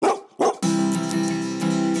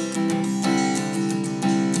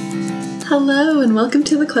Hello, and welcome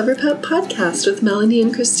to the Clever Pup Podcast with Melanie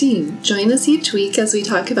and Christine. Join us each week as we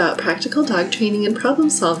talk about practical dog training and problem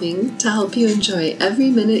solving to help you enjoy every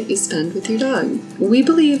minute you spend with your dog. We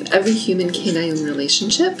believe every human canine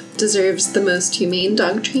relationship deserves the most humane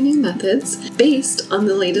dog training methods based on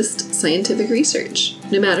the latest scientific research.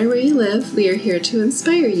 No matter where you live, we are here to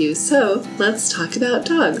inspire you, so let's talk about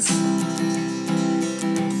dogs.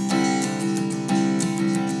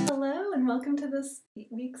 Welcome to this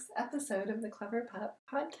week's episode of the Clever Pup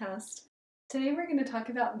Podcast. Today we're going to talk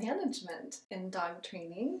about management in dog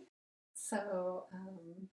training. So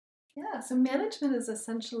management is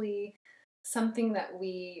essentially something that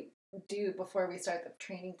we do before we start the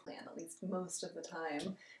training plan, at least most of the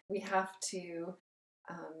time. We have to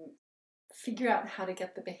figure out how to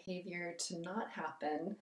get the behavior to not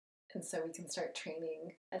happen, and so we can start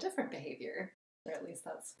training a different behavior. Or at least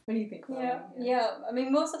that's, what do you think, Molly? Yeah. I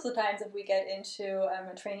mean, most of the times if we get into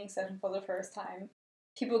a training session for the first time,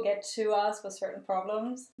 people get to us with certain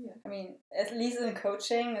problems. Yeah. I mean, at least in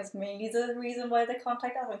coaching, is mainly the reason why they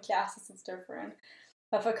contact us. In classes, it's different.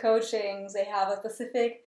 But for coaching, they have a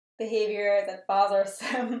specific behavior that bothers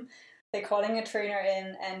them. They're calling a trainer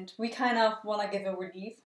in, and we kind of want to give a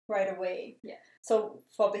relief right away. Yeah. So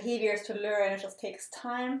for behaviors to learn, it just takes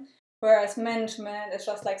time. Whereas management is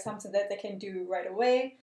just like something that they can do right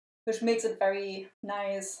away, which makes it very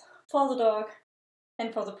nice for the dog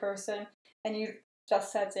and for the person. And you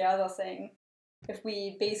just said the other thing. If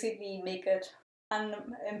we basically make it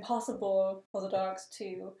impossible for the dogs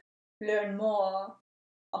to learn more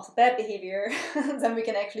of the bad behavior, then we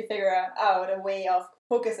can actually figure out a way of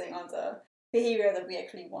focusing on the behavior that we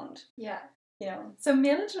actually want. Yeah. You know. So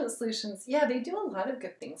management solutions, they do a lot of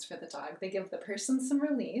good things for the dog. They give the person some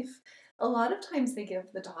relief. A lot of times they give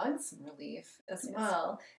the dog some relief as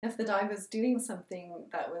well. If the dog was doing something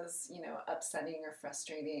that was, upsetting or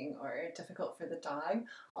frustrating or difficult for the dog,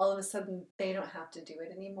 all of a sudden they don't have to do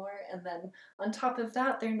it anymore. And then on top of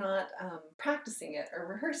that, they're not practicing it or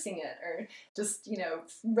rehearsing it or just,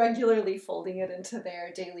 regularly folding it into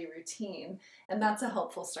their daily routine. And that's a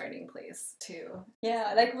helpful starting place too.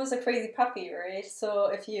 Yeah, like it was a crazy puppy, right?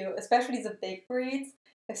 So if you, especially the big breeds,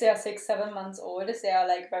 if they are 6-7 months old, if they are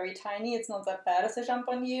like very tiny, it's not that bad if they jump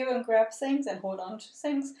on you and grab things and hold on to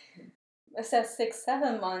things. If they're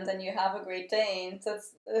 6-7 months and you have a Great Dane,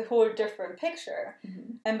 that's a whole different picture.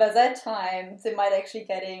 Mm-hmm. And by that time, they might actually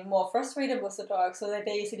getting more frustrated with the dog. So they're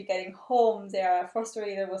basically getting home, they are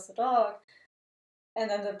frustrated with the dog. And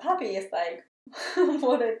then the puppy is like,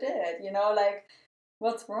 what it did, like,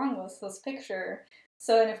 what's wrong with this picture?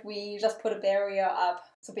 So, and if we just put a barrier up,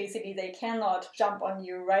 so basically they cannot jump on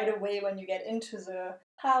you right away when you get into the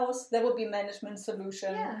house, that would be management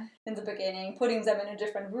solution in the beginning. Putting them in a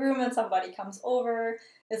different room and somebody comes over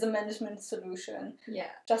is a management solution. Yeah.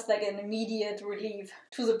 Just like an immediate relief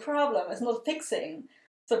to the problem. It's not fixing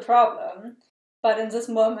the problem, but in this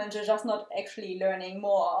moment you're just not actually learning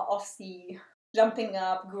more of the jumping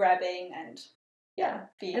up, grabbing, and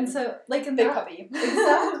being and so like in big that puppy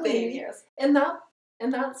exactly behaviors. In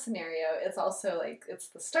that scenario, it's also like it's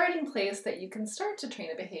the starting place that you can start to train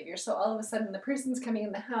a behavior. So all of a sudden the person's coming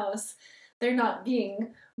in the house, they're not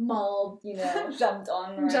being mauled, jumped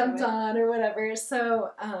on or whatever. So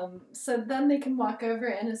then they can walk over,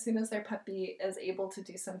 and as soon as their puppy is able to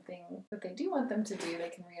do something that they do want them to do, they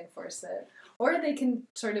can reinforce it. Or they can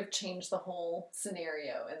sort of change the whole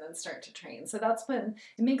scenario and then start to train. So that's when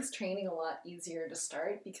it makes training a lot easier to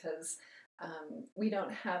start, because we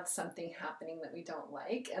don't have something happening that we don't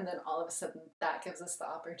like, and then all of a sudden that gives us the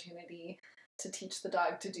opportunity to teach the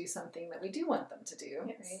dog to do something that we do want them to do.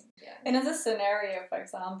 Yes. Right? Yeah. And in this scenario, for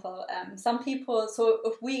example, some people, so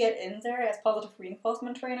if we get in there as positive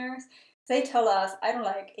reinforcement trainers, they tell us, I don't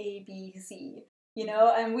like A, B, C,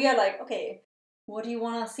 and we are like, okay, what do you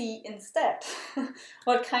want to see instead?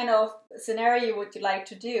 What kind of scenario would you like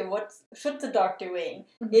to do? What should the dog doing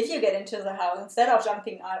if you get into the house, instead of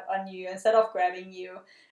jumping out on you, instead of grabbing you?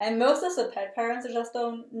 And most of the pet parents just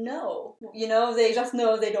don't know. They just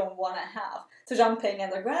know they don't want to have the jumping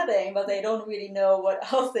and the grabbing, but they don't really know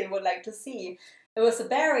what else they would like to see. If it was a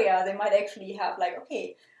barrier, they might actually have like,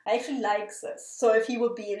 okay, I actually like this. So if he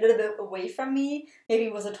would be a little bit away from me, maybe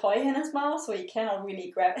with a toy in his mouth, so he cannot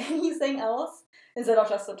really grab anything else instead of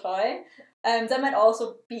just a toy. That might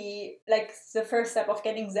also be like the first step of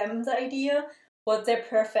getting them the idea what their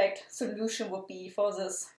perfect solution would be for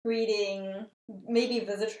this greeting, maybe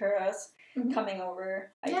visitors coming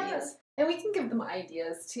over ideas. And we can give them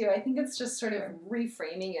ideas too. I think it's just sort of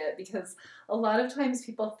reframing it, because a lot of times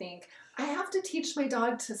people think, I have to teach my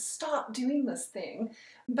dog to stop doing this thing.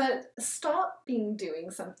 But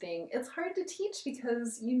doing something, it's hard to teach,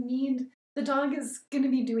 because you need the dog is going to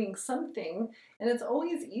be doing something, and it's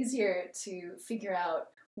always easier to figure out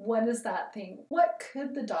what is that thing? What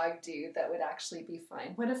could the dog do that would actually be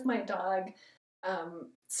fine? What if my dog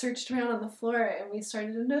searched around on the floor and we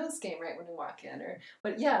started a nose game right when we walk in?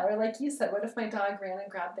 Or like you said, what if my dog ran and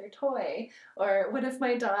grabbed their toy? Or what if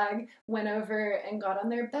my dog went over and got on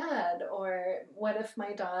their bed? Or what if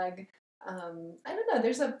my dog I don't know.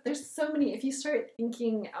 There's so many. If you start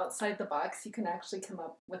thinking outside the box, you can actually come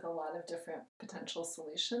up with a lot of different potential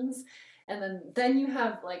solutions, and then you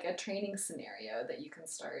have like a training scenario that you can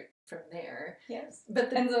start from there. Yes.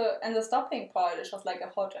 But the stopping part is just like a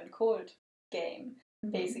hot and cold game.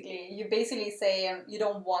 Mhm. Basically, you basically say you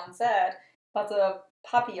don't want that, but the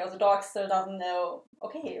puppy or the dog still doesn't know.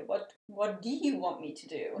 Okay, what do you want me to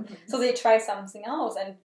do? Mhm. So they try something else,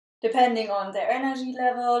 and depending on their energy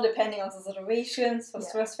level, depending on the situations, the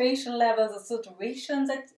frustration level, the situations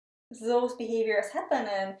that those behaviors happen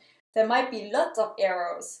in, there might be lots of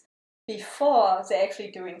arrows before they're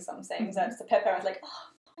actually doing something. That the pet parent's like, oh,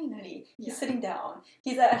 finally, he's sitting down.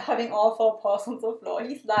 He's having all four paws on the floor.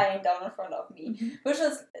 He's lying down in front of me, which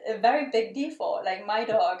is a very big default. Like my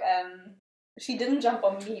dog, she didn't jump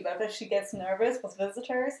on me, but if she gets nervous with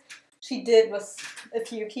visitors, she did with a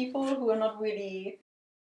few people who are not really.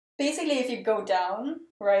 Basically, if you go down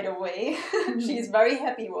right away, she's very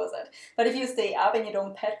happy with it. But if you stay up and you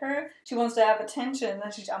don't pet her, she wants to have attention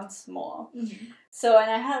and she jumps more. So,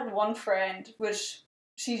 and I had one friend which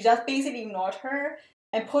she just basically ignored her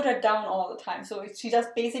and put her down all the time. So she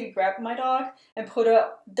just basically grabbed my dog and put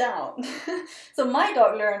her down. So my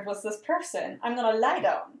dog learned was this person, I'm gonna lie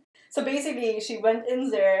down. So basically, she went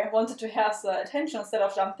in there, wanted to have the attention instead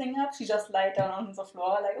of jumping up. She just lied down on the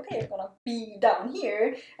floor, like, okay, I'm gonna be down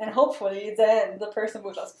here, and hopefully then the person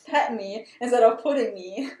will just pet me instead of putting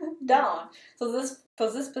me down. So this for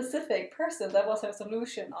this specific person, that was her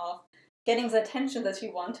solution of getting the attention that she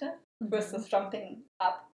wanted versus jumping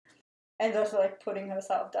up and just like putting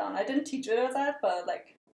herself down. I didn't teach her that, but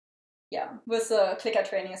like, yeah, with the clicker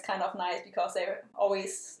training is kind of nice because they're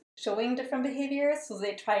always showing different behaviors, so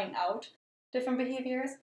they're trying out different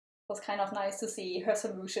behaviors. It was kind of nice to see her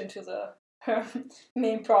solution to her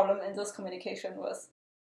main problem in this communication was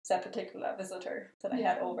that particular visitor that I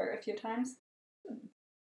had over a few times.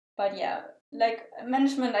 But yeah, like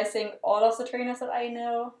management, I think all of the trainers that I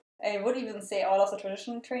know, I would even say all of the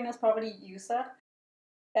traditional trainers probably use that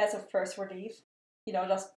as a first relief. You know,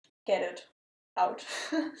 just get it out,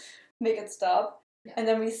 make it stop. Yeah. And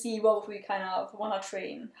then we see what we kind of want to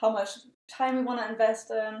train, how much time we want to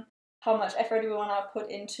invest in, how much effort we want to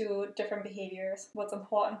put into different behaviors, what's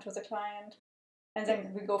important to the client. And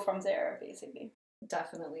then we go from there, basically.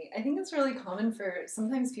 Definitely. I think it's really common for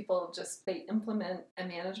sometimes people they implement a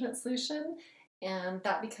management solution and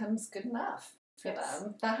that becomes good enough for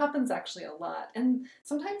them. That happens actually a lot. And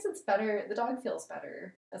sometimes it's better, the dog feels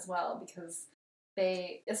better as well because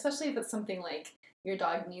especially if it's something like your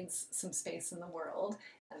dog needs some space in the world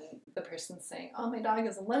and the person's saying, oh, my dog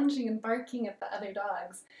is lunging and barking at the other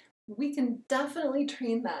dogs. We can definitely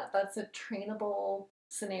train that. That's a trainable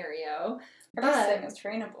scenario. Everything is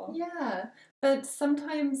trainable. Yeah, but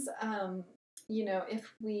sometimes,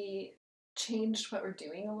 if we change what we're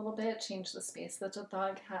doing a little bit, change the space that the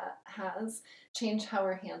dog has, change how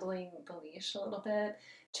we're handling the leash a little bit,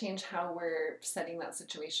 change how we're setting that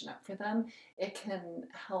situation up for them, it can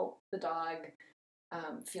help the dog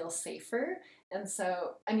feel safer. And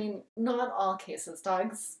so, I mean, not all cases.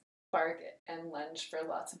 Dogs bark and lunge for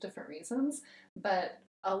lots of different reasons, but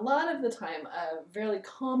a lot of the time, a really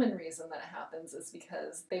common reason that it happens is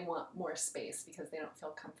because they want more space because they don't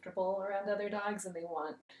feel comfortable around other dogs and they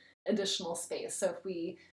want additional space. So if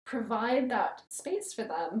we provide that space for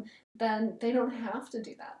them, then they don't have to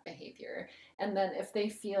do that behavior. And then if they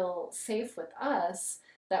feel safe with us,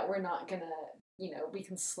 that we're not going to we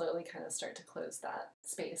can slowly kind of start to close that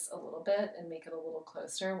space a little bit and make it a little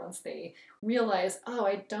closer once they realize, oh,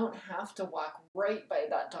 I don't have to walk right by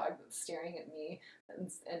that dog that's staring at me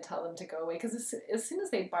and tell them to go away. Because as soon as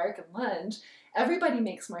they bark and lunge, everybody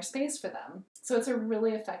makes more space for them. So it's a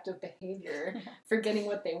really effective behavior for getting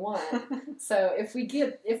what they want. So if we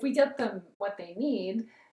get them what they need,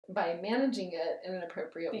 by managing it in an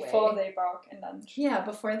appropriate way. Before they bark and lunge. Yeah,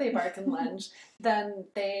 before they bark and lunge, then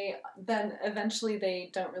eventually they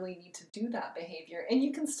don't really need to do that behavior. And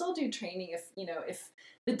you can still do training if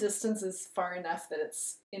the distance is far enough that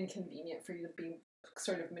it's inconvenient for you to be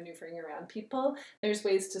sort of maneuvering around people. There's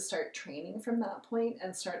ways to start training from that point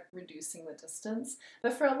and start reducing the distance.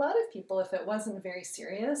 But for a lot of people, if it wasn't very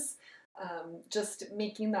serious, just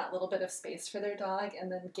making that little bit of space for their dog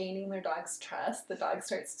and then gaining their dog's trust. The dog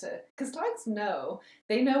starts to, because dogs know,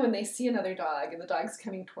 they know when they see another dog and the dog's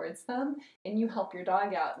coming towards them and you help your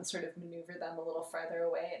dog out and sort of maneuver them a little farther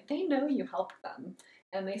away, they know you helped them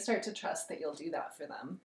and they start to trust that you'll do that for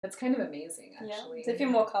them. It's kind of amazing, actually. Yeah, they feel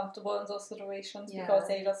more comfortable in those situations because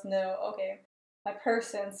they just know, okay, my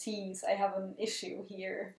person sees I have an issue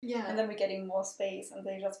here. Yeah. And then we're getting more space and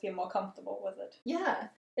they just feel more comfortable with it. Yeah.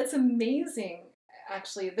 It's amazing,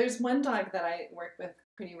 actually. There's one dog that I work with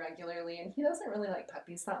pretty regularly, and he doesn't really like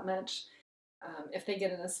puppies that much. If they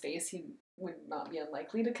get in his face, he would not be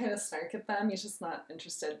unlikely to kind of snark at them. He's just not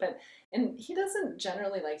interested. And he doesn't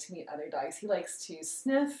generally like to meet other dogs. He likes to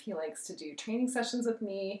sniff. He likes to do training sessions with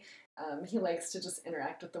me. He likes to just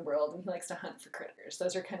interact with the world, and he likes to hunt for critters.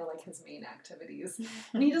 Those are kind of like his main activities.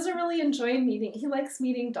 And he doesn't really enjoy meeting, he likes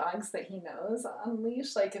meeting dogs that he knows on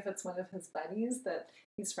leash. Like if it's one of his buddies that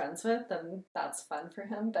he's friends with, then that's fun for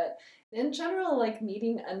him. But in general, like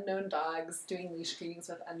meeting unknown dogs, doing leash greetings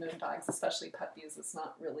with unknown dogs, especially puppies, is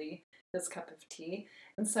not really his cup of tea.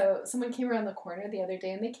 And so someone came around the corner the other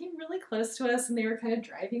day and they came really close to us and they were kind of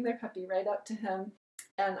driving their puppy right up to him.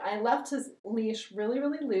 And I left his leash really,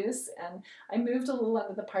 really loose, and I moved a little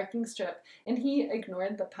under the parking strip, and he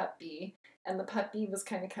ignored the puppy, and the puppy was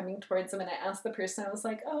kind of coming towards him, and I asked the person, I was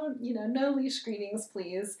like, oh, no leash greetings,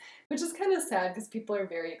 please, which is kind of sad because people are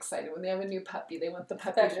very excited when they have a new puppy. They want the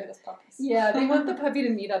puppy Yeah, they want the puppy to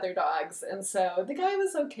meet other dogs, and so the guy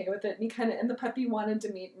was okay with it, and the puppy wanted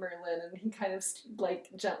to meet Merlin, and he kind of like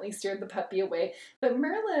gently steered the puppy away. But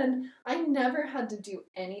Merlin, I never had to do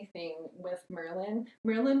anything with Merlin.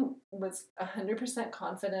 Merlin was 100%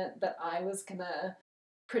 confident that I was gonna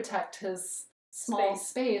protect his small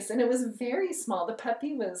space, and it was very small. The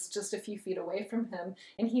puppy was just a few feet away from him,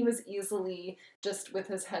 and he was easily just with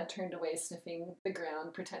his head turned away sniffing the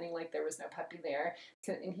ground, pretending like there was no puppy there.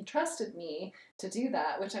 And he trusted me to do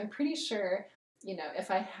that, which I'm pretty sure, if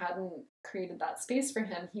I hadn't created that space for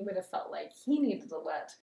him, he would have felt like he needed to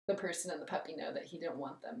let the person and the puppy know that he didn't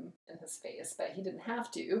want them in his face, but he didn't have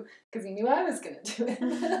to because he knew I was going to do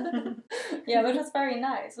it. Yeah, which is very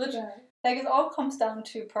nice. Which, like, it all comes down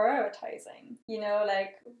to prioritizing.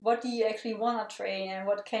 Like, what do you actually want to train and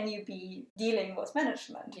what can you be dealing with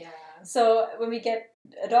management? Yeah. So when we get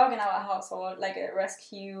a dog in our household, like a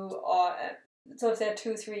rescue so if they're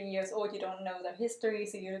 2-3 years old, you don't know their history,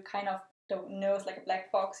 so you kind of don't know. It's like a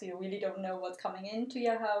black box. You really don't know what's coming into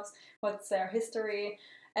your house, what's their history.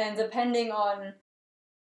 And depending on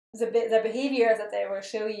the behaviors that they will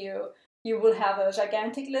show you, you will have a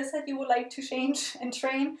gigantic list that you would like to change and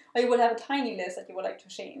train, or you will have a tiny list that you would like to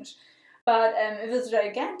change. But if it's a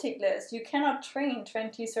gigantic list, you cannot train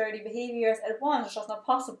 20, 30 behaviors at once. It's just not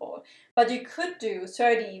possible. But you could do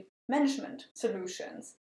 30 management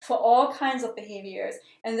solutions for all kinds of behaviors,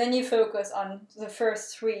 and then you focus on the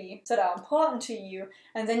first 3 that are important to you,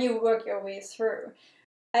 and then you work your way through.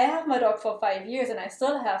 I have my dog for 5 years and I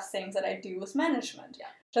still have things that I do with management,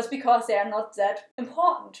 just because they are not that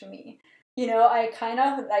important to me. I kind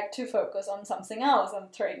of like to focus on something else, on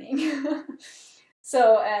training.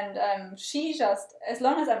 So, and she just, as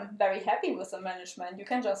long as I'm very happy with the management, you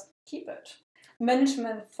can just keep it.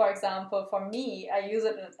 Management, for example, for me, I use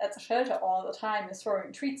it at the shelter all the time, is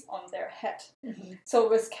throwing treats on their head. Mm-hmm. So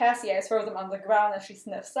with Cassie, I throw them on the ground and she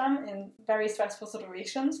sniffs them in very stressful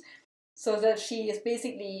situations, so that she is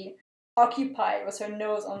basically occupied with her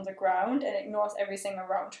nose on the ground and ignores everything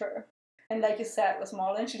around her. And like you said with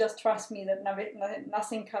Marlin, she just trusts me that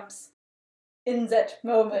nothing comes in that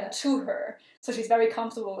moment to her. So she's very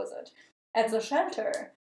comfortable with it. At the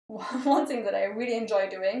shelter, one thing that I really enjoy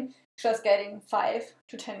doing is just getting 5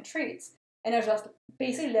 to 10 treats. And I just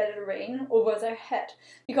basically let it rain over their head.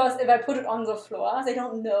 Because if I put it on the floor, they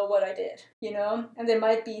don't know what I did, And they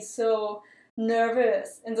might be so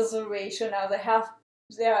nervous in the situation now.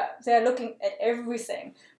 They're looking at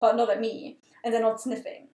everything, but not at me, and they're not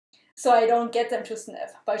sniffing. So I don't get them to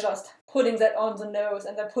sniff by just putting that on the nose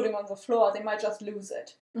and then putting on the floor. They might just lose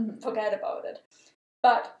it, forget about it.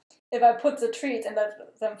 But if I put the treats and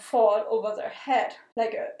let them fall over their head,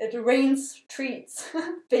 like it rains treats,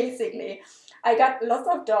 basically. I got lots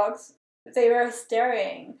of dogs. They were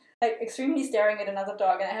staring, like extremely staring at another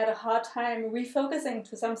dog, and I had a hard time refocusing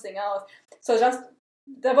to something else. So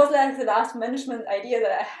that was like the last management idea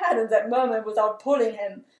that I had in that moment without pulling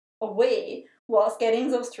him away, was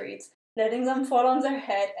getting those treats, letting them fall on their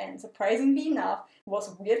head, and surprisingly enough, it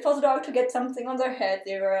was weird for the dog to get something on their head.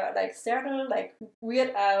 They were like startled, like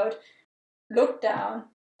weird out, looked down,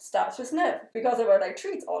 started to sniff, because there were like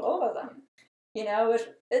treats all over them. Which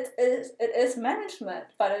it is management,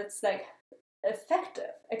 but it's like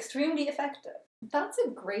effective, extremely effective. That's a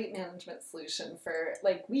great management solution for,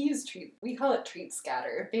 like, we call it treat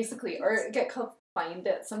scatter, basically, or get called find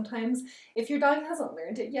it sometimes. If your dog hasn't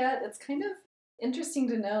learned it yet, it's kind of interesting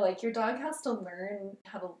to know, like, your dog has to learn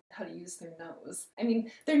how to use their nose. I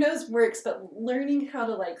mean, their nose works, but learning how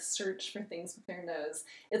to, like, search for things with their nose,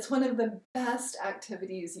 it's one of the best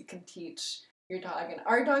activities you can teach your dog. And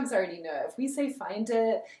our dogs already know it. If we say find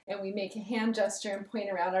it and we make a hand gesture and point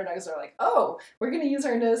around, our dogs are like, oh, we're going to use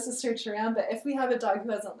our nose to search around. But if we have a dog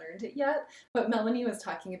who hasn't learned it yet, what Melanie was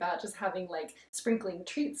talking about, just having like sprinkling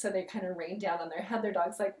treats so they kind of rain down on their head, their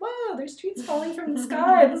dog's like, whoa, there's treats falling from the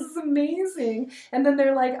sky. This is amazing. And then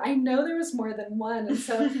they're like, I know there was more than one. And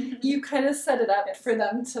so you kind of set it up for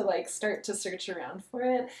them to like start to search around for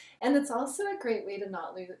it. And it's also a great way to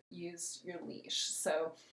not use your leash.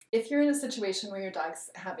 So if you're in a situation where your dog's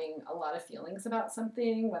having a lot of feelings about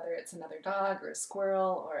something, whether it's another dog or a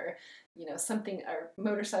squirrel or, you know, something, or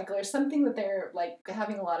motorcycle or something that they're like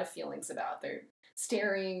having a lot of feelings about, they're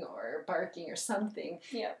staring or barking or something.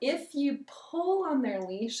 Yeah. If you pull on their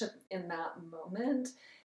leash in that moment,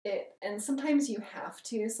 and sometimes you have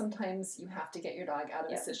to get your dog out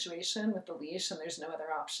of a situation with the leash and there's no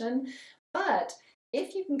other option. But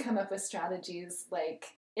if you can come up with strategies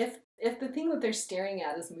like, if the thing that they're staring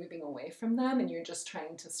at is moving away from them and you're just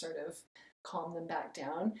trying to sort of calm them back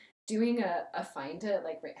down, doing a find it,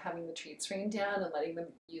 like having the treats rain down and letting them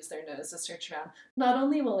use their nose to search around, not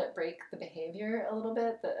only will it break the behavior a little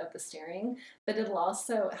bit of the staring, but it'll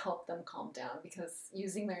also help them calm down, because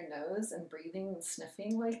using their nose and breathing and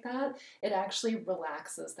sniffing like that, it actually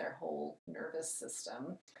relaxes their whole nervous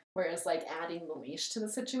system. Whereas like adding the leash to the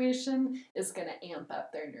situation is going to amp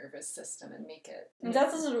up their nervous system and make it. And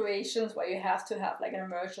that's the situations where you have to have like an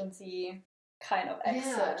emergency kind of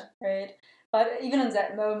exit, right? But even in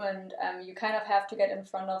that moment, you kind of have to get in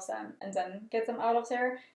front of them and then get them out of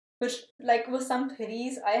there. Which, like with some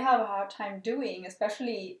pitties, I have a hard time doing,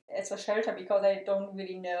 especially as a shelter, because I don't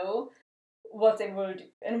really know what they will do,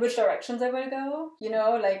 in which directions they will go. You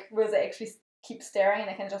know, like will they actually keep staring and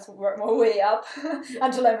I can just work my way up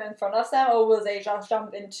until I'm in front of them, or will they just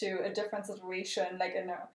jump into a different situation, like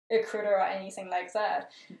in a critter or anything like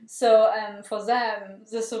that? So for them,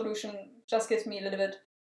 the solution just gives me a little bit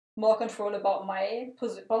more control about my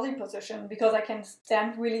body position, because I can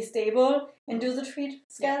stand really stable and do the treat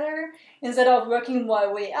scatter instead of working my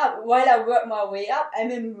way up. While I work my way up,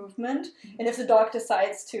 I'm in movement, and if the dog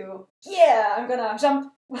decides to, I'm gonna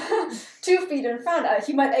jump 2 feet in front,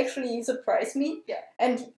 he might actually surprise me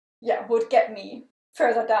and would get me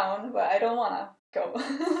further down where I don't wanna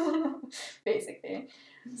go, basically.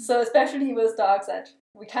 So especially with dogs that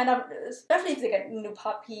we kind of, especially if they get a new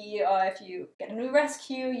puppy or if you get a new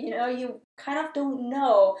rescue, you know, you kind of don't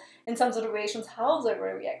know in some situations how they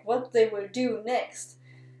will react, what they will do next.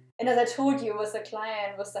 And as I told you, with the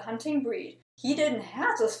client with the hunting breed, he didn't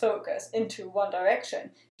have this focus into one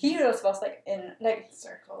direction. He just was like in like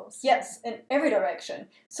circles. Yes, in every direction.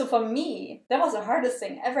 So for me, that was the hardest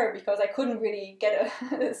thing ever, because I couldn't really get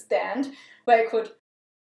a stand where I could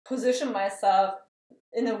position myself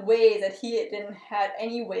in a way that he didn't have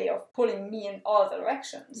any way of pulling me in all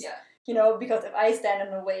directions. Yeah. You know, because if I stand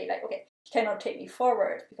in a way, like, okay, he cannot take me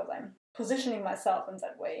forward because I'm positioning myself in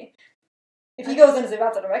that way. If he goes in the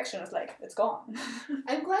other direction, it's like, it's gone.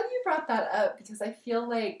 I'm glad you brought that up, because I feel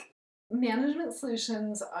like management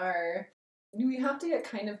solutions are, you have to get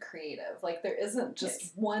kind of creative. Like, there isn't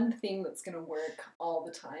just one thing that's going to work all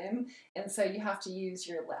the time. And so you have to use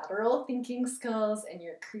your lateral thinking skills and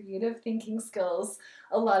your creative thinking skills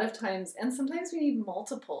a lot of times. And sometimes we need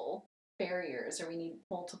multiple barriers, or we need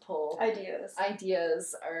multiple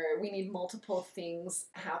ideas, or we need multiple things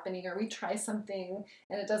happening, or we try something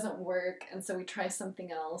and it doesn't work, and so we try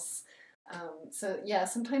something else. So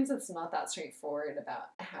sometimes it's not that straightforward about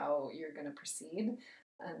how you're going to proceed.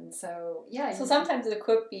 And so, So sometimes it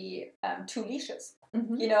could be 2 leashes.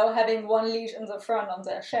 Mm-hmm. You know, having one leash in the front on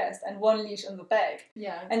their chest and one leash in the back.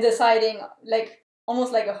 Yeah. And deciding, like,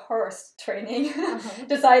 almost like a horse training,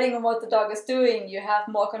 deciding on what the dog is doing. You have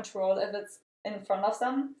more control if it's in front of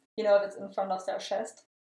them, you know, if it's in front of their chest.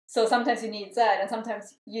 So sometimes you need that, and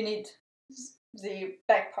sometimes you need the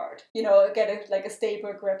back part, you know, get a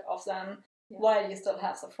stable grip of them. While you still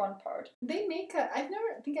have the front part. They make I've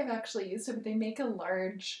never think I've actually used it, but they make a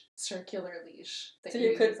large circular leash. So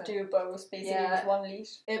you could do both, basically, with one leash?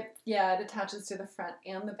 It attaches to the front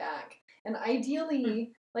and the back. And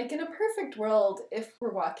ideally, like in a perfect world, if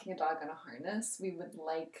we're walking a dog on a harness, we would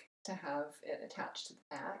like to have it attached to the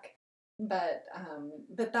back. But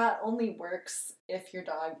that only works if your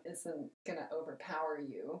dog isn't going to overpower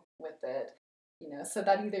you with it. So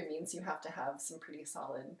that either means you have to have some pretty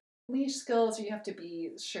solid leash skills, or you have to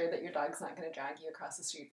be sure that your dog's not going to drag you across the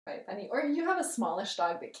street by a penny, or you have a smallish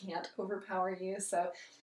dog that can't overpower you. So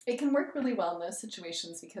it can work really well in those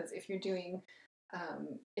situations, because if you're doing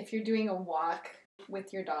a walk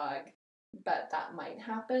with your dog, but that might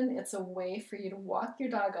happen, it's a way for you to walk your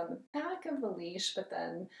dog on the back of the leash, but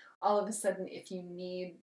then all of a sudden, if you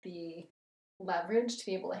need the leverage to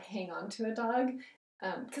be able to hang on to a dog,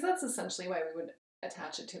 because that's essentially why we would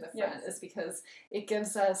attach it to the front, is because it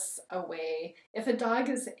gives us a way.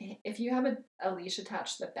 If you have a leash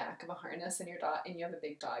attached to the back of a harness, and you have a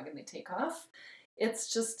big dog and they take off,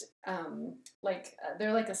 it's just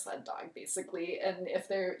they're like a sled dog basically. And if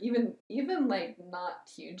they're even like not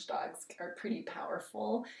huge dogs are pretty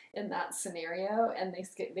powerful in that scenario, and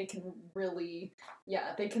they can really,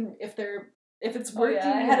 they can, if it's working.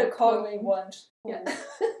 I had a collie once who Yeah.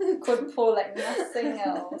 could pull like nothing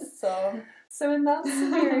else. So in that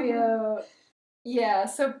scenario,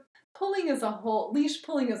 so leash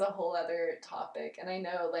pulling is a whole other topic. And I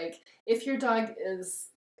know, like, if your dog is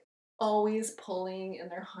always pulling in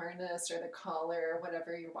their harness or the collar or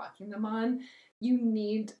whatever you're walking them on, you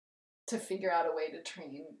need to figure out a way to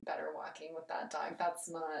train better walking with that dog. That's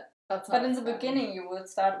not. But in the beginning, you would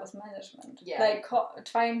start with management. Yeah. Like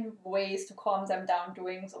find ways to calm them down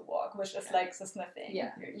during the walk, which is like the sniffing.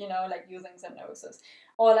 Yeah. Like using their noses,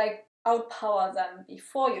 or like outpower them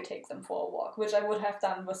before you take them for a walk, which I would have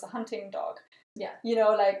done with a hunting dog. Yeah.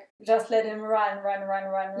 Like just let him run.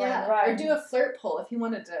 Or do a flirt pull if you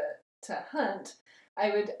wanted to hunt.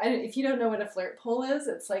 If you don't know what a flirt pull is,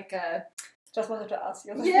 it's like a. Just wanted to ask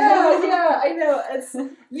you. Yeah, I know.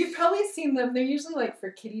 You've probably seen them. They're usually like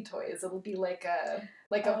for kiddie toys. It'll be like a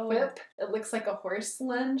whip. It looks like a horse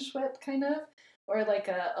lunge whip, kind of, or like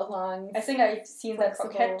a long. I think I've seen that for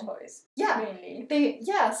cat toys. Yeah, mainly.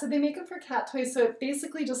 So they make them for cat toys. So it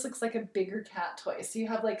basically just looks like a bigger cat toy. So you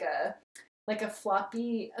have like a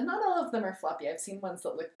floppy. Not all of them are floppy. I've seen ones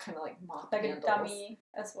that look kind of like mop handles. A dummy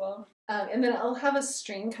as well. And then I'll have a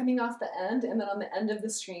string coming off the end, and then on the end of the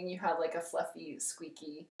string you have like a fluffy,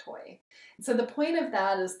 squeaky toy. So the point of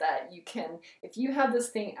that is that you can, if you have this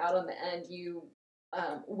thing out on the end, you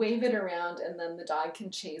wave it around, and then the dog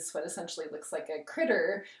can chase what essentially looks like a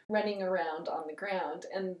critter running around on the ground.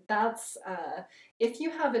 And that's, if you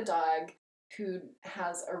have a dog who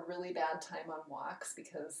has a really bad time on walks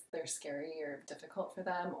because they're scary or difficult for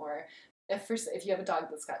them, or if you have a dog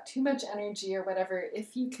that's got too much energy or whatever,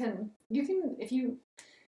 if you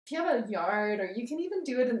have a yard, or you can even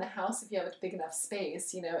do it in the house if you have a big enough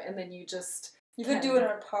space, and then you could do it in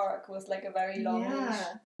a park with like a very long leash.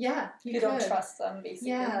 Yeah, you don't trust them,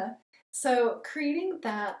 basically. Yeah. So creating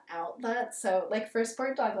that outlet, so like for a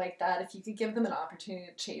sport dog like that, if you could give them an opportunity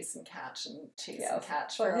to chase and catch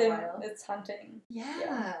for a while. It's hunting.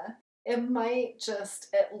 Yeah. It might just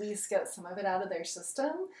at least get some of it out of their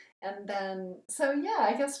system. And then,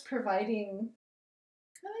 I guess providing,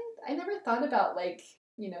 I never thought about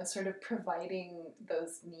sort of providing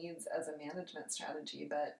those needs as a management strategy,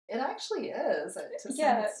 but it actually is to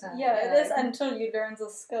some extent. It is until you learn the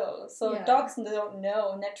skill. So dogs don't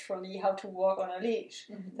know naturally how to walk on a leash.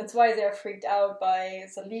 Mm-hmm. That's why they're freaked out by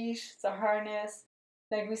the leash, the harness.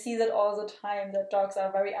 Like we see that all the time, that dogs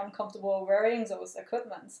are very uncomfortable wearing those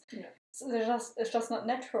equipments. Yeah. So it's just not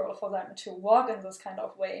natural for them to walk in this kind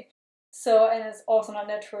of way. So, and it's also not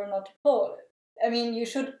natural not to pull. I mean, you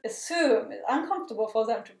should assume it's uncomfortable for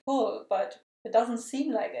them to pull, but it doesn't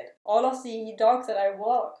seem like it. All of the dogs that I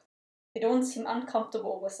walk, they don't seem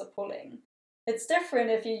uncomfortable with the pulling. It's different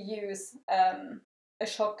if you use a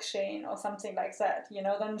shock chain or something like that,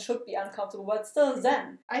 then it should be uncomfortable, but still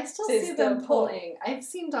then. I still see them pulling. I've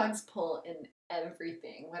seen dogs pull in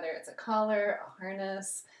everything, whether it's a collar, a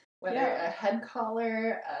harness, whether a head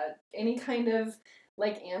collar, any kind of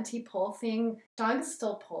like anti-pull thing. Dogs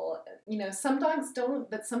still pull. Some dogs don't,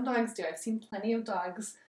 but some dogs do. I've seen plenty of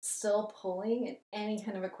dogs still pulling in any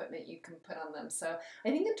kind of equipment you can put on them. So I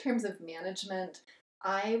think in terms of management,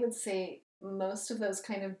 I would say most of those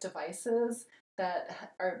kind of devices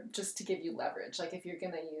that are just to give you leverage. Like if you're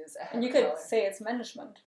going to use a head and you collar, could say it's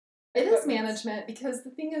management. It is management, because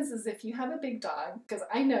the thing is if you have a big dog, because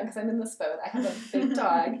I'm in this boat, I have a big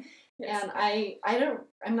dog. Yes. And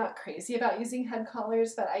I'm not crazy about using head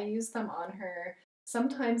collars, but I use them on her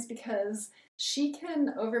sometimes because she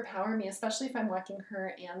can overpower me, especially if I'm walking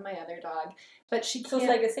her and my other dog. But she can't. So it's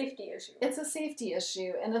like a safety issue. It's a safety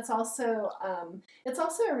issue, and it's also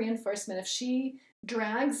a reinforcement. If she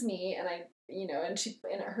drags me and and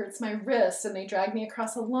it hurts my wrist, and they dragged me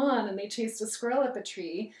across a lawn, and they chased a squirrel up a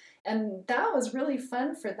tree, and that was really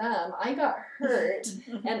fun for them. I got hurt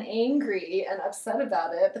and angry and upset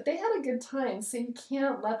about it, but they had a good time, so you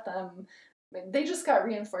can't let them. They just got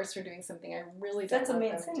reinforced for doing something I really don't. That's the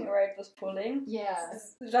main thing, right? With pulling. Yeah.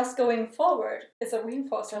 Just going forward is a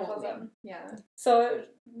reinforcer for them. Yeah. So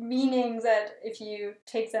meaning that if you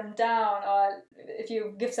take them down or if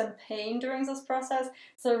you give them pain during this process,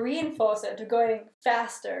 it's a reinforcer to going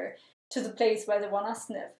faster to the place where they want to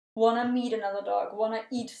sniff, want to meet another dog, want to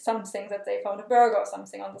eat something that they found, a burger or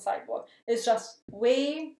something on the sidewalk. It's just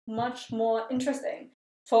way much more interesting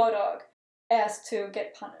for a dog as to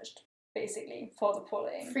get punished, basically, for the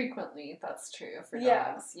pulling. Frequently, that's true for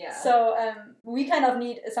dogs. Yeah. So we kind of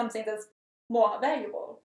need something that's more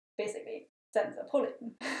valuable, basically, than the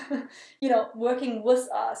pulling. Working with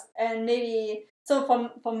us. And maybe,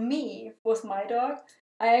 so for me, with my dog,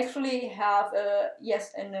 I actually have a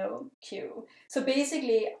yes and no cue. So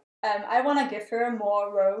basically, I want to give her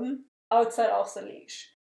more roam outside of the leash.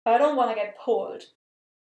 I don't want to get pulled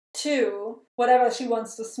to whatever she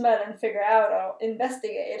wants to smell and figure out or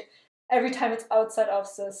investigate every time it's outside of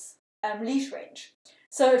this leash range.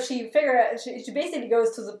 So if she basically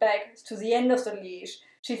goes to the back, to the end of the leash,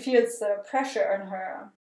 she feels the pressure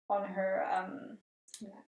on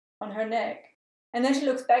her neck, and then she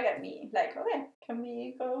looks back at me like, okay, can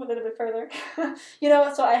we go a little bit further?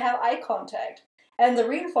 So I have eye contact. And the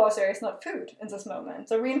reinforcer is not food in this moment.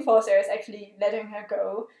 The reinforcer is actually letting her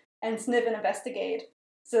go and sniff and investigate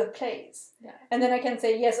the place. Yeah. And then I can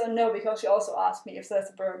say yes or no, because she also asked me if there's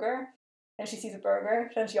a burger. And she sees a burger,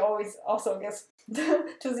 then she always also gets to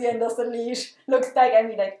the end of the leash, looks back at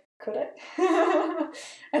me like, could I?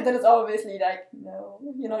 And then it's obviously like, no,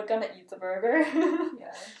 you're not gonna eat the burger.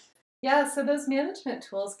 Yeah, so those management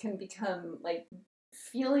tools can become, like,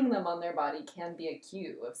 feeling them on their body can be a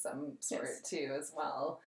cue of some sort, too, as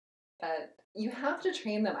well. But you have to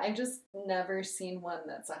train them. I've just never seen one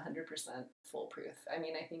that's 100% foolproof. I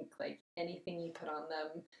mean, I think, like, anything you put on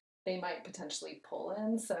them, they might potentially pull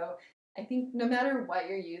in. So I think no matter what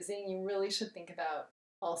you're using, you really should think about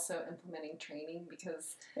also implementing training,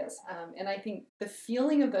 because and I think the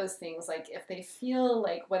feeling of those things, like if they feel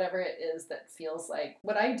like whatever it is that feels like,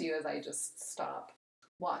 what I do is I just stop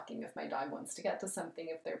walking if my dog wants to get to something.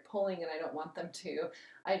 If they're pulling and I don't want them to,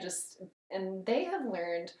 and they have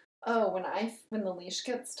learned, when the leash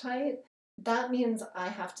gets tight, that means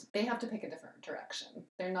they have to pick a different direction.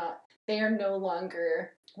 They are no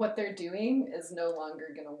longer, what they're doing is no longer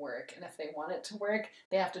going to work. And if they want it to work,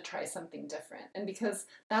 they have to try something different. And because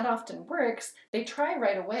that often works, they try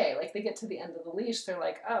right away. Like, they get to the end of the leash, they're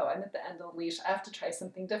like, oh, I'm at the end of the leash, I have to try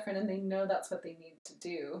something different. And they know that's what they need to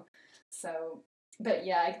do. So, but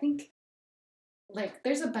yeah, I think, like,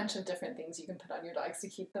 there's a bunch of different things you can put on your dogs to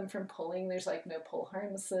keep them from pulling. There's, like, no pull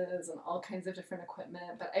harnesses and all kinds of different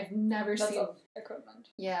equipment, but I've never seen equipment.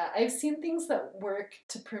 Yeah, I've seen things that work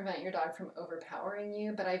to prevent your dog from overpowering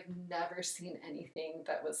you, but I've never seen anything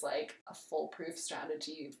that was, like, a foolproof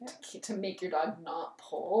strategy to make your dog not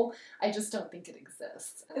pull. I just don't think it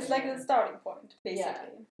exists. It's like a starting point,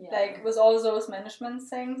 basically. Yeah. Like, with all those management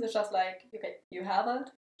things, it's just like, okay, you have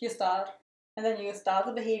it, you start, and then you start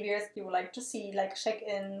the behaviors you would like to see, like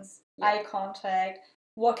check-ins, eye contact,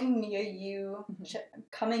 walking near you,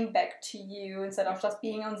 coming back to you instead of just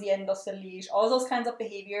being on the end of the leash. All those kinds of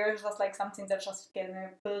behaviors, just like something that's just getting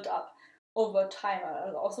built up over time.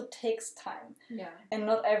 It also takes time. Yeah. And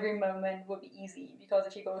not every moment will be easy, because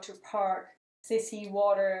if you go to a park, they see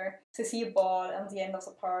water, they see a ball on the end of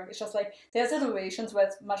the park. It's just like, there are situations where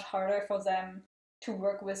it's much harder for them to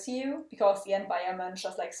work with you, because the environment is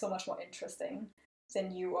just like so much more interesting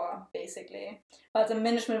than you are, basically. But the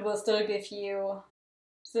management will still give you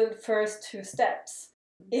the first 2 steps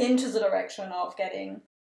into the direction of getting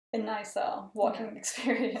a nicer walking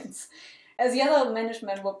experience. As the other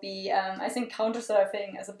management would be, I think counter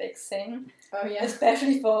surfing is a big thing. Oh yeah.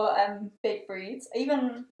 Especially for big breeds.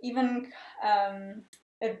 Even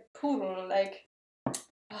a poodle, like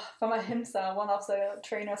from a Himsa, one of the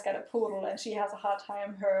trainers got a poodle and she has a hard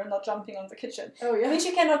time her not jumping on the kitchen. Oh yeah. I mean,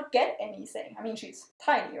 she cannot get anything. I mean, she's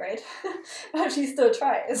tiny, right? But she still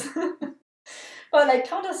tries. But like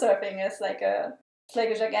counter surfing is like a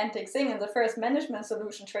gigantic thing, and the first management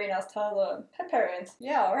solution trainers tell the pet parents,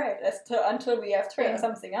 yeah, all right, until we have trained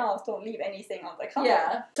something else, don't leave anything on the counter.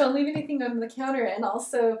 Yeah, don't leave anything on the counter, and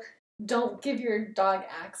also don't give your dog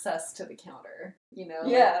access to the counter,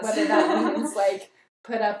 Yes. Like, whether that means like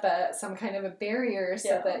put up some kind of a barrier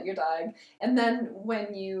so that your dog, and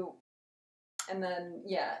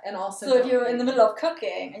also so if you're in the middle of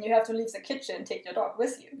cooking and you have to leave the kitchen, take your dog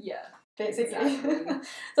with you. Yeah. basically. Exactly.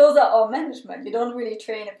 Those are all management. You don't really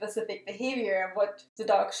train a specific behavior, what the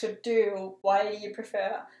dog should do, why you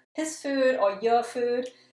prefer his food or your food,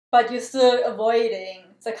 but you're still avoiding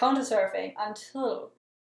the counter surfing until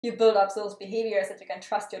you build up those behaviors that you can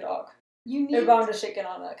trust your dog. You need around a chicken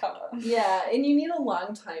on a counter. Yeah, and you need a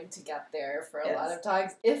long time to get there for a Yes. lot of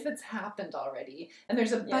dogs if it's happened already. And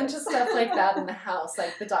there's a bunch Yes. of stuff like that in the house,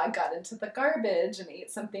 like the dog got into the garbage and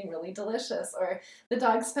ate something really delicious, or the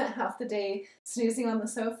dog spent half the day snoozing on the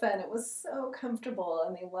sofa and it was so comfortable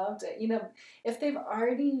and they loved it. You know, if they've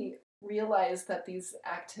already realized that these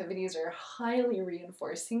activities are highly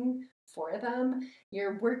reinforcing for them,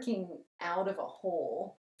 you're working out of a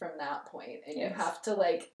hole from that point, and Yes. you have to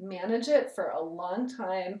like manage it for a long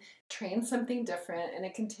time, train something different, and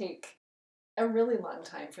it can take a really long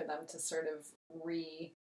time for them to sort of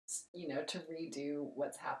to redo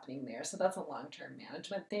what's happening there. So that's a long-term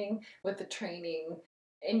management thing with the training.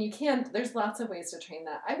 And there's lots of ways to train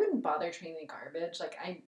that. I wouldn't bother training garbage. Like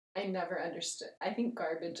I never understood. I think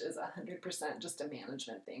garbage is 100% just a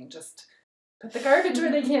management thing. Just put the garbage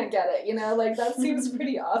where they can't get it, like that seems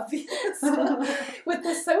pretty obvious. With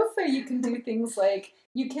the sofa, you can do things like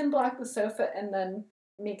you can block the sofa and then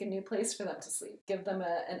make a new place for them to sleep. Give them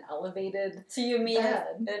an elevated So you mean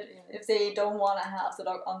bed. if they don't want to have the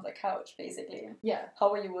dog on the couch, basically, Yeah.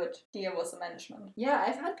 how you would deal with the management? Yeah,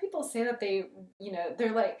 I've had people say that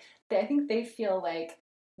they're like, I think they feel like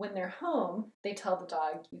when they're home, they tell the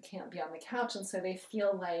dog you can't be on the couch, and so they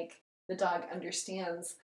feel like the dog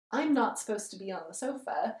understands I'm not supposed to be on the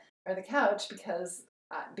sofa or the couch because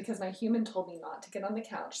my human told me not to get on the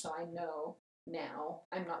couch, so I know now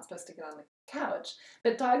I'm not supposed to get on the couch.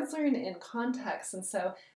 But dogs learn in context, and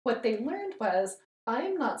so what they learned was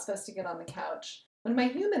I'm not supposed to get on the couch when my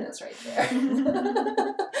human is right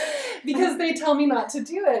there. Because they tell me not to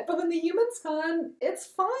do it. But when the human's gone, it's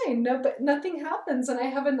fine. No, but nothing happens and I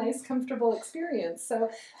have a nice, comfortable experience. So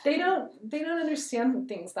they don't understand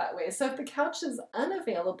things that way. So if the couch is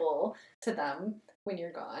unavailable to them when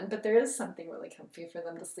you're gone, but there is something really comfy for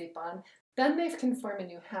them to sleep on, then they can form a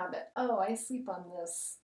new habit. Oh, I sleep on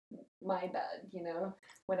this my bed,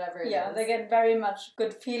 whatever it is. Yeah, they get very much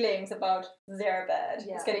good feelings about their bed.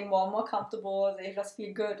 Yeah. It's getting more and more comfortable. They just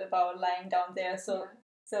feel good about lying down there. So Yeah.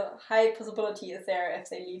 so high possibility is there if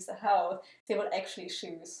they leave the house, they will actually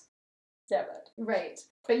choose their bed. Right.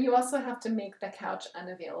 But you also have to make the couch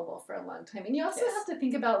unavailable for a long time. And you also Yes. have to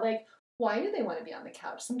think about, like, why do they want to be on the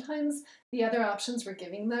couch? Sometimes the other options we're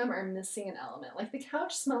giving them are missing an element. Like the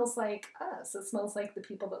couch smells like us. It smells like the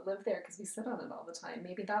people that live there because we sit on it all the time.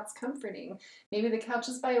 Maybe that's comforting. Maybe the couch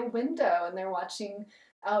is by a window and they're watching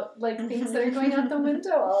out like things that are going out the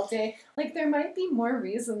window all day. Like there might be more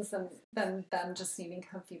reasons than them just needing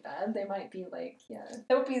comfy bed. They might be like, yeah.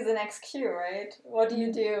 That would be the next cue, right? What do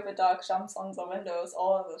you do if a dog jumps on the windows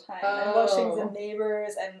all the time and watching the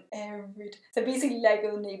neighbors and so basically like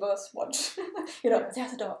the neighbors watch.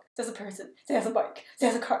 There's a dog, there's a person, there's a bike,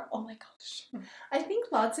 there's a car. Oh my gosh. I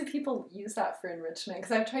think lots of people use that for enrichment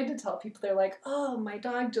because I've tried to tell people, they're like, oh, my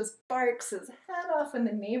dog just barks his head off when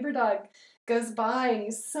the neighbor dog goes by and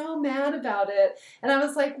he's so mad about it. And I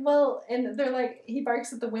was like, well, and they're like, he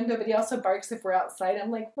barks at the window, but he also barks if we're outside.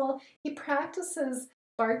 I'm like, well, he practices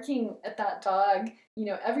barking at that dog,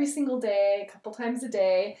 every single day, a couple times a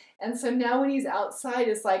day. And so now when he's outside,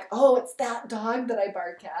 it's like, oh, it's that dog that I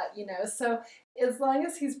bark at, So as long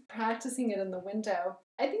as he's practicing it in the window,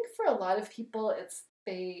 I think for a lot of people, it's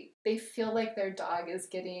they feel like their dog is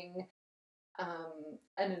getting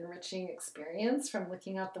an enriching experience from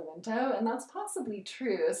looking out the window, and that's possibly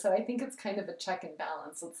true. So I think it's kind of a check and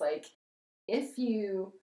balance. It's like if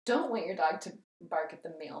you don't want your dog to bark at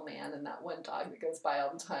the mailman and that one dog that goes by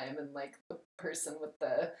all the time and like the person with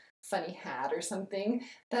the funny hat or something,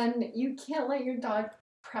 then you can't let your dog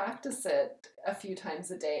practice it a few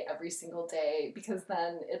times a day every single day, because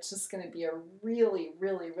then it's just going to be a really,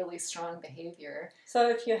 really, really strong behavior. So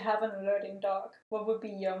if you have an alerting dog, what would be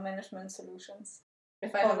your management solutions?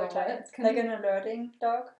 If I have a what? Like an alerting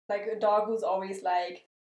dog? Like a dog who's always like,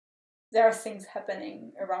 there are things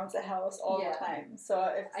happening around the house all the time.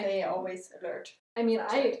 So if they always alert. I mean,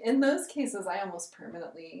 in those cases, I almost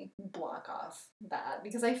permanently block off that,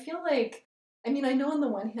 because I feel like, I know on the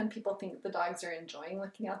one hand, people think the dogs are enjoying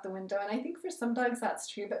looking out the window, and I think for some dogs that's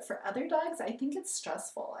true, but for other dogs, I think it's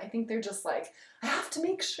stressful. I think they're just like, I have to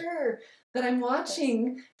make sure that I'm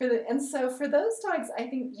watching and so for those dogs, I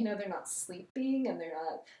think, they're not sleeping and they're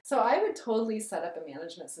not, so I would totally set up a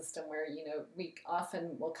management system where, we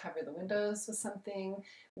often will cover the windows with something.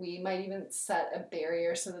 We might even set a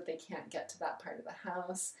barrier so that they can't get to that part of the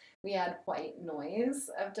house. We add white noise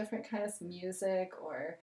of different kinds of music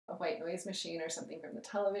or a white noise machine or something from the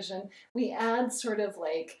television, we add sort of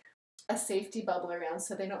like a safety bubble around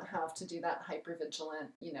so they don't have to do that hypervigilant,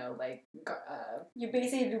 you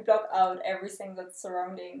basically block out everything that's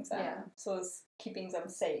surrounding them. Yeah. So it's keeping them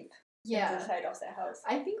safe yeah. inside of their house.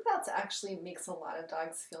 I think that's actually makes a lot of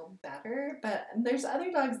dogs feel better, but there's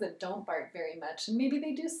other dogs that don't bark very much, and maybe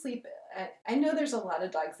they do sleep. I know there's a lot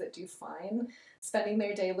of dogs that do fine spending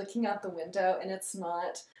their day looking out the window, and it's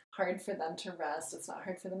not hard for them to rest. It's not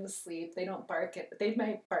hard for them to sleep. They don't bark at, they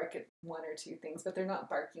might bark at one or two things, but they're not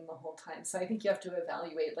barking the whole time. So I think you have to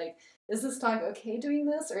evaluate, like, is this dog okay doing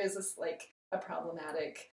this, or is this like a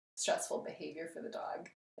problematic, stressful behavior for the dog?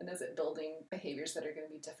 And is it building behaviors that are going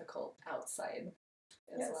to be difficult outside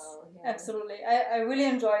as well? Yeah. Absolutely. I really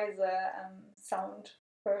enjoy the sound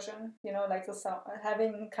version, like the sound,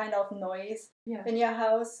 having kind of noise in your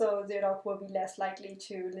house, so the dog will be less likely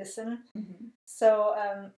to listen. Mm-hmm. So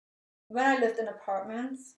when I lived in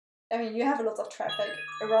apartments, I mean, you have lots of traffic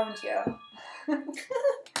around here.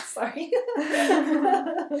 Sorry.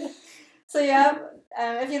 So you have,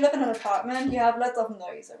 if you live in an apartment, you have lots of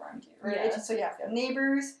noise around you, right? Yeah. So you have your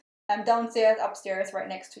neighbors, downstairs, upstairs, right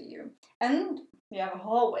next to you. And you have a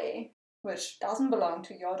hallway, which doesn't belong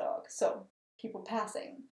to your dog. So people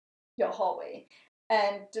passing your hallway.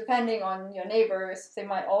 And depending on your neighbors, they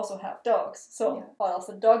might also have dogs. So all of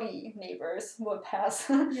the doggy neighbors will pass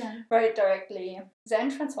right directly the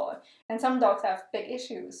entrance hall. And some dogs have big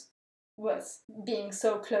issues with being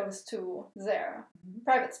so close to their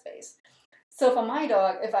private space. So for my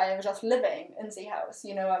dog, if I am just living in the house,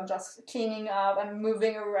 I'm just cleaning up, I'm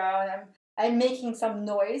moving around, I'm making some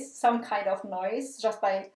noise, some kind of noise, just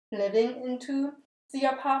by living into the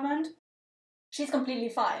apartment, she's completely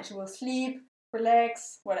fine. She will sleep,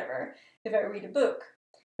 relax, whatever, if I read a book,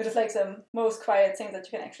 which is like the most quiet thing that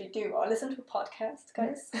you can actually do, or listen to a podcast,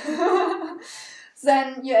 guys.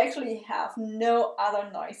 Then you actually have no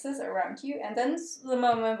other noises around you, and then it's the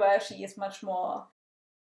moment where she is much more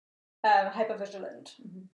hypervigilant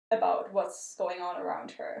about what's going on around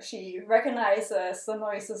her. She recognizes the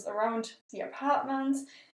noises around the apartment.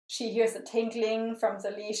 She hears the tinkling from the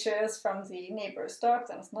leashes from the neighbor's dogs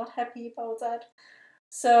and is not happy about that.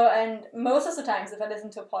 So, and most of the times, if I listen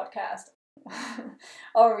to a podcast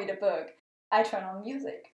or read a book, I turn on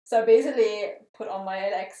music. So I basically put on my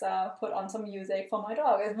Alexa, put on some music for my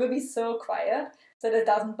dog. It will be so quiet that it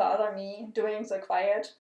doesn't bother me doing the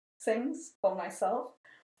quiet things for myself.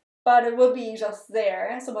 But it will be just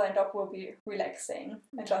there, so my dog will be relaxing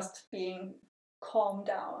and just being calmed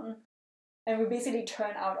down. And we basically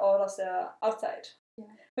turn out all of the outside,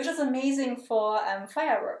 which is amazing for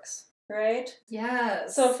fireworks, right?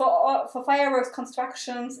 Yes. So for fireworks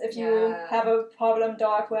constructions, if you have a problem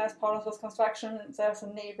dog who has problems with construction, there's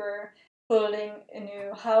a neighbor building a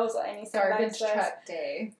new house or anything Garbage like truck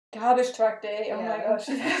day. Garbage truck day. Oh my gosh,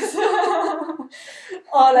 yes.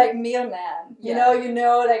 Or like mailman. You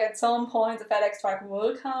know, like at some point the FedEx truck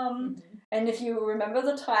will come, and if you remember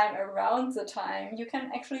the time around the time, you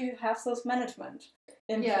can actually have those management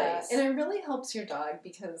in place. And it really helps your dog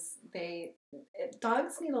because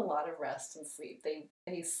dogs need a lot of rest and sleep.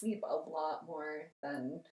 They sleep a lot more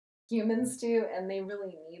than humans do, and they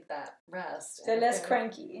really need that rest. They're less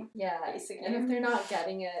cranky. Yeah, basically. And if they're not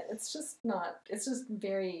getting it, it's just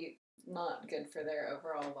very not good for their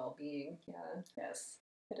overall well-being. Yeah. Yes,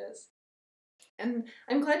 it is. And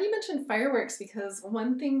I'm glad you mentioned fireworks, because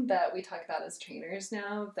one thing that we talk about as trainers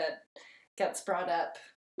now that gets brought up,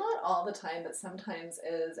 not all the time, but sometimes,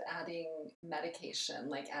 is adding medication,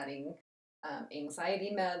 like adding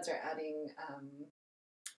anxiety meds or adding...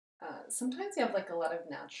 sometimes you have like a lot of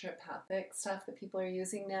naturopathic stuff that people are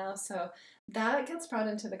using now, so that gets brought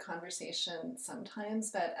into the conversation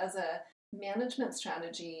sometimes, but as a management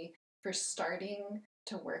strategy for starting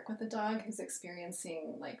to work with a dog who's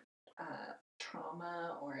experiencing like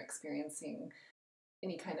trauma or experiencing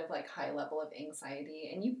any kind of like high level of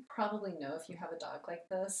anxiety, and you probably know if you have a dog like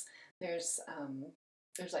this, there's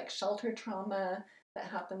like shelter trauma that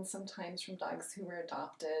happens sometimes from dogs who were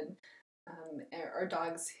adopted. Or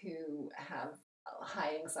dogs who have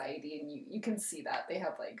high anxiety, and you can see that they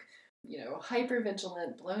have like,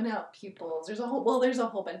 hypervigilant, blown out pupils. There's a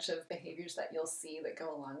whole bunch of behaviors that you'll see that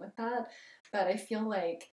go along with that. But I feel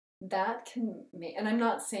like that can and I'm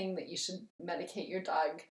not saying that you should medicate your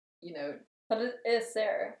dog, But it is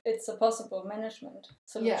there. It's a possible management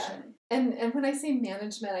solution. Yeah. And when I say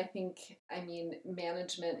management, I mean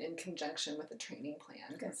management in conjunction with a training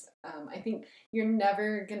plan. Because I think you're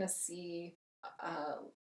never going to see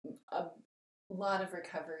a lot of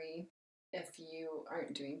recovery if you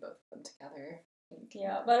aren't doing both of them together. think.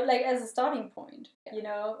 Yeah, but like as a starting point, you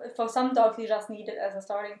know, for some dogs you just need it as a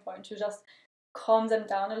starting point to just calm them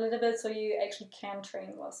down a little bit so you actually can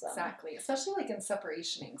train with them. Exactly, especially like in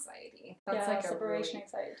separation anxiety. That's yeah, like separation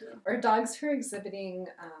anxiety. Or dogs who are exhibiting,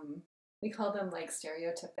 we call them like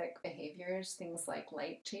stereotypic behaviors, things like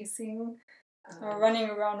light chasing. Or running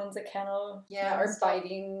around on the kennel. Yeah, or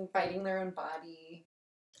biting their own body.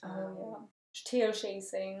 Yeah. Tail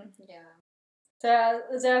chasing. Yeah.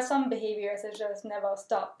 There are some behaviors that just never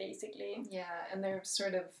stop, basically. Yeah, and they're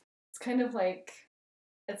sort of, it's kind of like,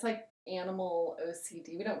 it's like animal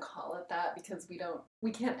OCD. We don't call it that because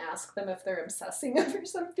we can't ask them if they're obsessing over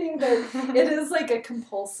something, but it is like a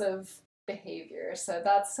compulsive behavior. So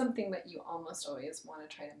that's something that you almost always want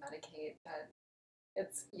to try to medicate. But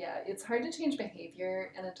it's hard to change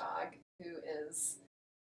behavior in a dog who is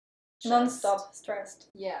non-stop stressed.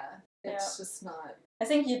 Yeah, it's just not. I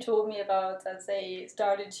think you told me about that they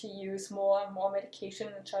started to use more and more medication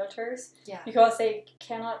in shelters. Yeah. Because they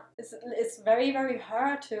cannot. It's very, very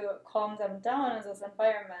hard to calm them down in this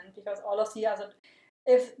environment because all of the other.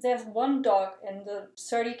 If there's one dog in the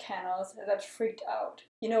 30 kennels that's freaked out,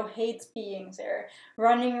 you know, hates being there,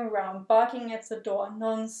 running around, barking at the door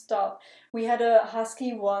non-stop. We had a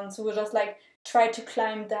husky once who was just like tried to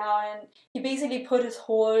climb down, and he basically put his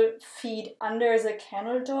whole feet under the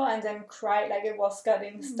kennel door and then cried like it was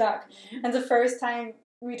getting stuck. Mm-hmm. And the first time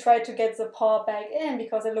we tried to get the paw back in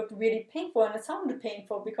because it looked really painful, and it sounded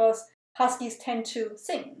painful because huskies tend to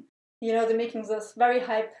sing. You know, they're making this very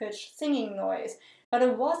high-pitched singing noise. But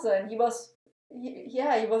it wasn't. He was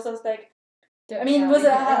just like, I mean, with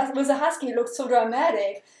a husky, it looked so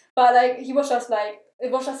dramatic. But like, he was just like, it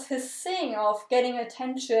was just his thing of getting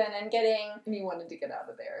attention and getting. And he wanted to get out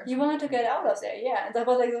of there. He wanted to get out of there, yeah. And that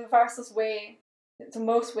was like the fastest way, the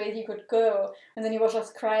most way he could go. And then he was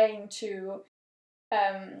just crying to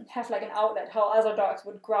have like an outlet, how other dogs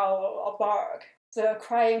would growl or bark. So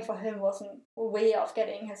crying for him wasn't a way of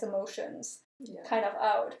getting his emotions kind of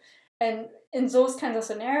out. And in those kinds of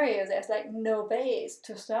scenarios, there's like no base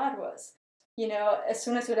to start with. You know, as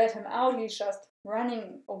soon as you let him out, he's just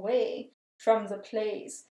running away from the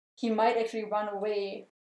place. He might actually run away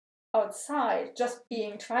outside, just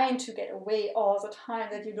trying to get away all the time,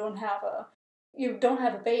 that you don't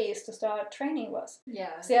have a base to start training with.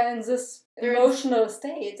 Yeah. So yeah, in this emotional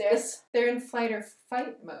state, they're in flight or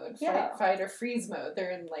fight mode. Yeah. Fight or freeze mode.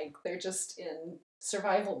 They're just in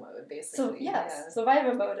survival mode, basically. So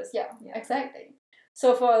survival mode is exactly.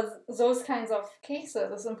 So for those kinds of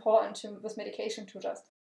cases, it's important with medication to just.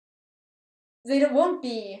 They won't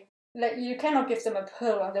be like, you cannot give them a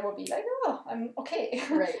pill and they will be like, oh, I'm okay.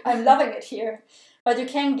 Right. I'm loving it here. But you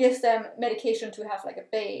can give them medication to have like a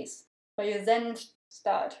base where you then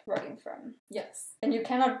start working from. Yes. And you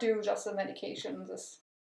cannot do just the medication in this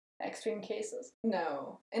extreme cases.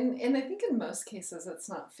 No. And I think in most cases it's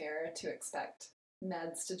not fair to expect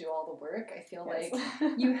meds to do all the work. I feel like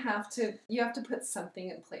you have to put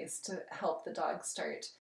something in place to help the dog start,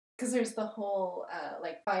 because there's the whole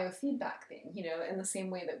like biofeedback thing, you know, in the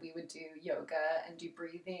same way that we would do yoga and do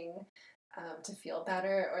breathing to feel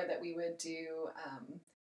better, or that we would do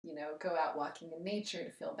you know, go out walking in nature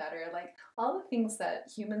to feel better. Like all the things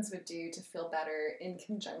that humans would do to feel better in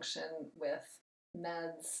conjunction with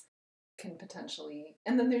meds can potentially,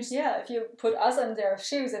 and then there's if you put us in their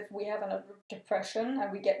shoes, if we have a depression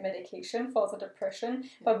and we get medication for the depression,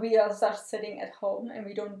 but we are just sitting at home and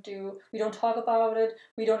we don't talk about it,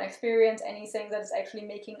 we don't experience anything that is actually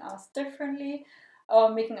making us differently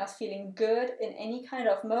or making us feeling good in any kind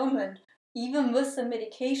of moment, even with the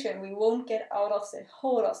medication, we won't get out of the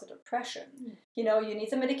hole of the depression. You know, you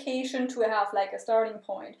need the medication to have like a starting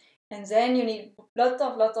point. And then you need lots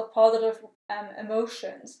of positive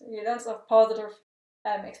emotions, lots of positive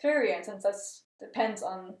experience, and that depends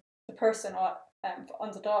on the person or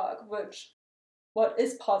on the dog, what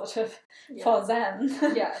is positive for them,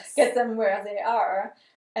 get them where they are,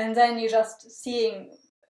 and then you're just seeing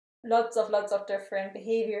lots of different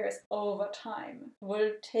behaviors over time. It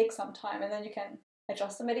will take some time, and then you can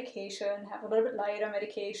adjust the medication, have a little bit lighter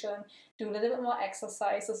medication, do a little bit more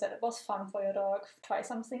exercise so that it was fun for your dog, try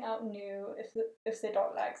something out new if the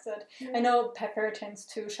dog likes it. I know Pepper tends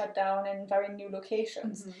to shut down in very new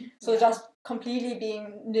locations, so just completely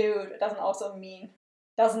being nude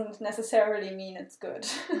doesn't necessarily mean it's good.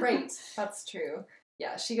 Right, that's true.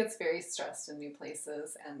 Yeah, she gets very stressed in new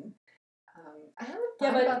places, and I haven't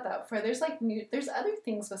thought about that before. There's like there's other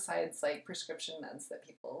things besides like prescription meds that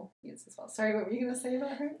people use as well. Sorry, what were you gonna say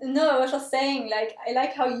about her? No, I was just saying, like, I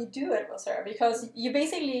like how you do it with her, because you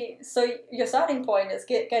basically, so your starting point is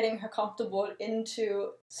getting her comfortable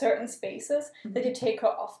into certain spaces that you take her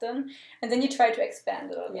often, and then you try to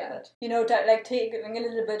expand it a little bit. You know, like taking a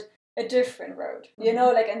little bit a different road, you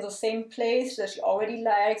know, like in the same place that she already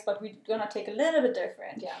likes, but we're gonna take a little bit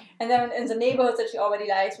different. Yeah. And then in the neighborhoods that she already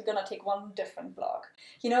likes, we're gonna take one different block.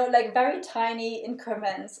 You know, like very tiny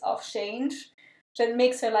increments of change that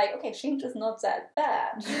makes her like, okay, change is not that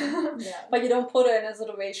bad. But you don't put her in a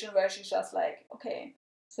situation where she's just like, okay,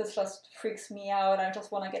 this just freaks me out, I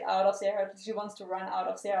just want to get out of there. She wants to run out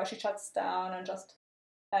of there, or she shuts down and just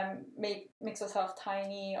makes herself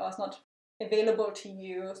tiny, or is not available to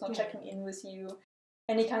you, it's not checking in with you.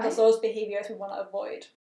 Any kind of those behaviors we want to avoid.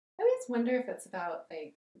 I always wonder if it's about,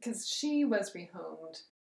 like, because she was rehomed.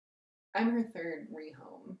 I'm her third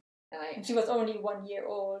rehome, and she was only 1 year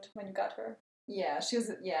old when you got her. Yeah, she was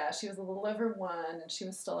a little over 1, and she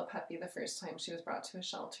was still a puppy the first time she was brought to a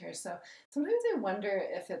shelter. So sometimes I wonder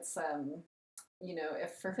if it's you know,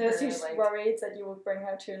 if for her, she's like, worried that you would bring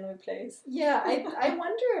her to a new place. Yeah, I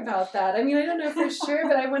wonder about that. I mean, I don't know for sure,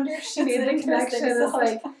 but I wonder if she made the connection as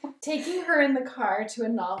like taking her in the car to a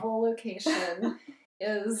novel location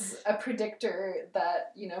is a predictor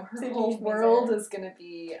that, you know, her whole world is going to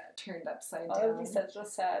be turned upside down. That would be such a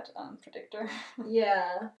sad predictor.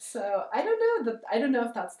 Yeah, so I don't know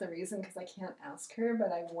if that's the reason, because I can't ask her,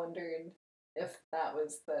 but I wondered if that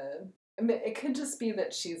was it could just be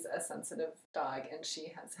that she's a sensitive dog and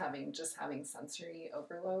she has having sensory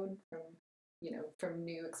overload from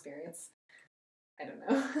new experience. I don't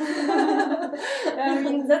know. I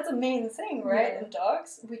mean, that's the main thing, right? In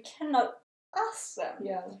dogs, we cannot ask them.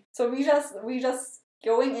 Yeah. So we just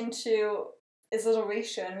going into a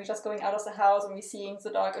situation, we're just going out of the house and we're seeing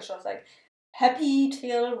the dog is just like happy,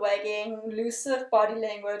 tail wagging, elusive body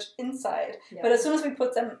language inside. Yeah. But as soon as we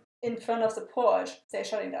put them in front of the porch, they're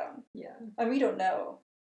shutting down. Yeah. And we don't know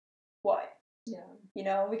why. Yeah. You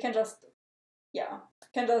know, we can just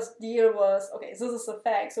deal with, okay, this is the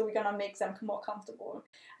fact, so we're gonna make them more comfortable.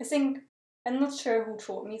 I think, I'm not sure who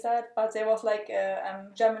told me that, but there was like a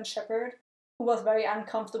German Shepherd who was very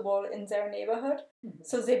uncomfortable in their neighborhood. Mm-hmm.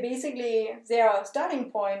 So their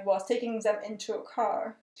starting point was taking them into a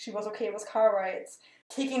car. She was okay with car rides.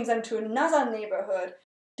 Taking them to another neighborhood,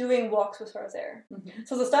 doing walks with her there. Mm-hmm.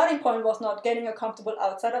 So the starting point was not getting her comfortable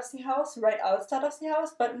outside of the house, right outside of the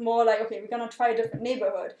house, but more like, okay, we're gonna try a different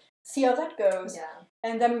neighborhood, see how that goes. Yeah.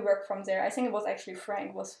 And then we work from there. I think it was actually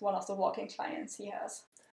Frank was one of the walking clients he has.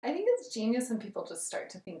 I think it's genius when people just start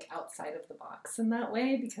to think outside of the box in that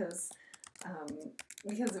way, because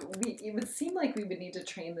it would seem like we would need to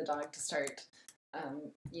train the dog to start,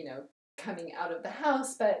 coming out of the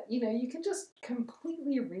house, but you can just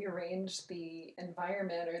completely rearrange the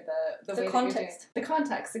environment or the way context. The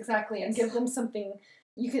context, exactly, and give them something.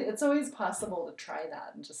 It's always possible to try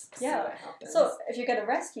that and just see what happens. So if you get a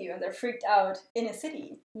rescue and they're freaked out in a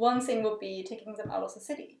city, one thing would be taking them out of the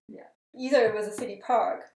city. Yeah. Either with a city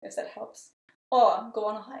park, if that helps, or go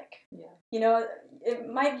on a hike. Yeah.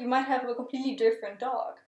 You might have a completely different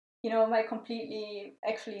dog. Might completely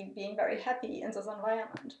actually being very happy in this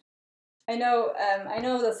environment. I know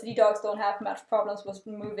the city dogs don't have much problems with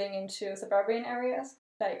moving into suburban areas,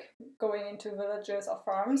 like going into villages or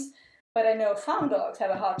farms. But I know farm dogs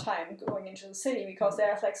have a hard time going into the city because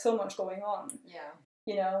there's like so much going on.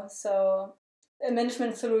 Yeah. So a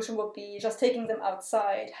management solution would be just taking them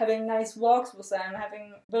outside, having nice walks with them,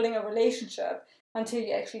 building a relationship until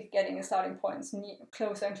you're actually getting a starting point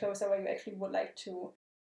closer and closer where you actually would like to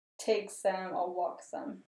take them or walk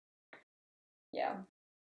them. Yeah.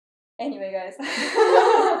 Anyway, guys,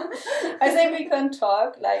 I think we can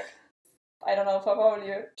talk like, I don't know, for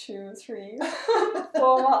probably 2, 3,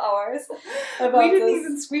 4 more hours about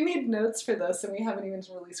we made notes for this and we haven't even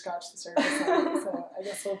really scratched the surface on it, so I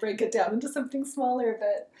guess we'll break it down into something smaller,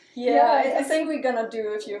 but I think we're gonna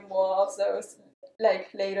do a few more of those like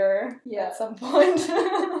later at some point.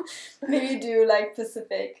 Maybe do like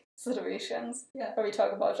specific situations where we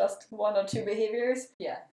talk about just 1 or 2 behaviors.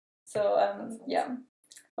 So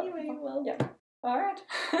anyway, well, all right.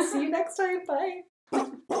 See you next time. Bye.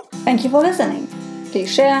 Thank you for listening.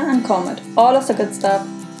 Please share and comment all of the good stuff.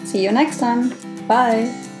 See you next time.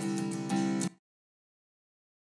 Bye.